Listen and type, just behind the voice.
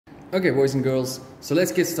Okay, boys and girls, so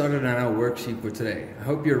let's get started on our worksheet for today. I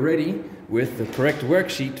hope you're ready with the correct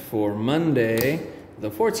worksheet for Monday, the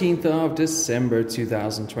 14th of December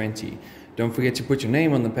 2020. Don't forget to put your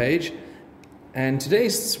name on the page. And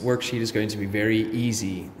today's worksheet is going to be very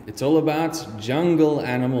easy. It's all about jungle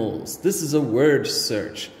animals. This is a word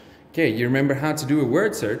search. Okay, you remember how to do a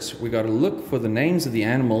word search? We got to look for the names of the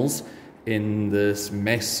animals in this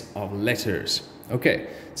mess of letters. Okay,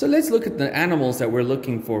 so let's look at the animals that we're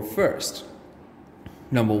looking for first.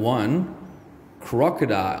 Number 1,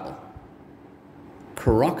 crocodile.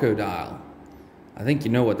 Crocodile. I think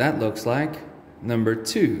you know what that looks like. Number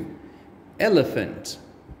 2, elephant.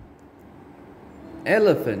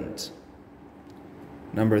 Elephant.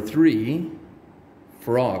 Number 3,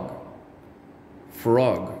 frog.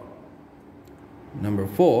 Frog. Number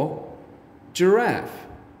 4, giraffe.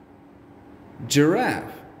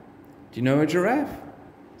 Giraffe. Do you know a giraffe?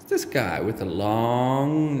 It's this guy with a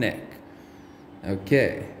long neck.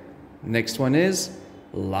 Okay. Next one is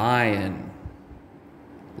lion.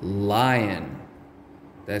 Lion.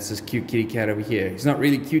 That's this cute kitty cat over here. He's not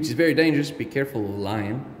really cute, he's very dangerous. Be careful of the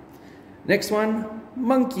lion. Next one,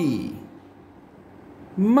 monkey.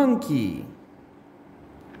 Monkey.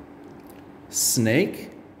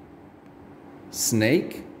 Snake.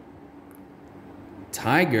 Snake.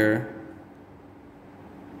 Tiger.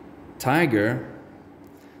 Tiger.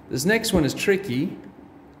 This next one is tricky.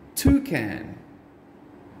 Toucan.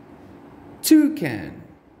 Toucan.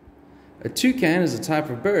 A toucan is a type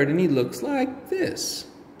of bird and he looks like this.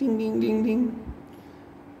 Ding, ding, ding, ding.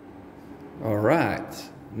 All right.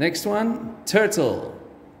 Next one, turtle.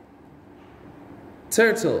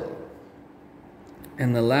 Turtle.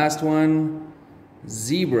 And the last one,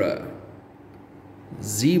 zebra.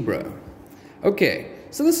 Zebra. Okay,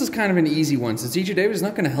 so this is kind of an easy one. So Teacher David is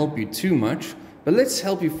not going to help you too much, but let's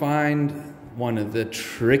help you find one of the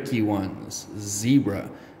tricky ones, zebra.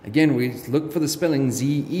 Again, we look for the spelling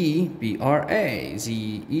Z-E-B-R-A.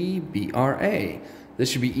 Z-E-B-R-A. This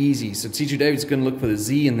should be easy. So Teacher David's going to look for the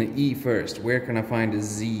Z and the E first. Where can I find a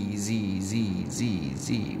Z, Z, Z, Z,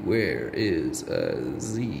 Z? Where is a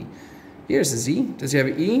Z? Here's a Z. Does he have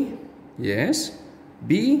an E? Yes.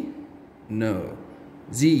 B? No.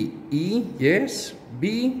 Z, E? Yes.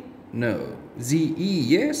 B? No. Z, E?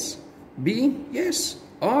 Yes. B? Yes.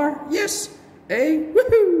 R? Yes. A?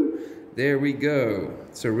 Woohoo! There we go.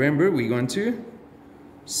 So remember, we're going to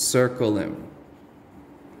circle them.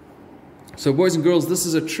 So boys and girls, this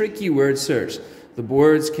is a tricky word search. The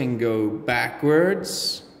words can go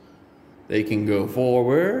backwards, they can go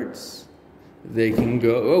forwards, they can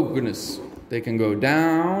go, oh goodness, they can go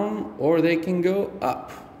down or they can go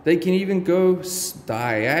up. They can even go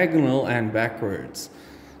diagonal and backwards.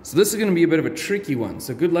 So this is going to be a bit of a tricky one.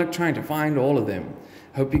 So good luck trying to find all of them.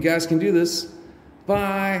 Hope you guys can do this.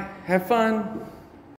 Bye. Have fun.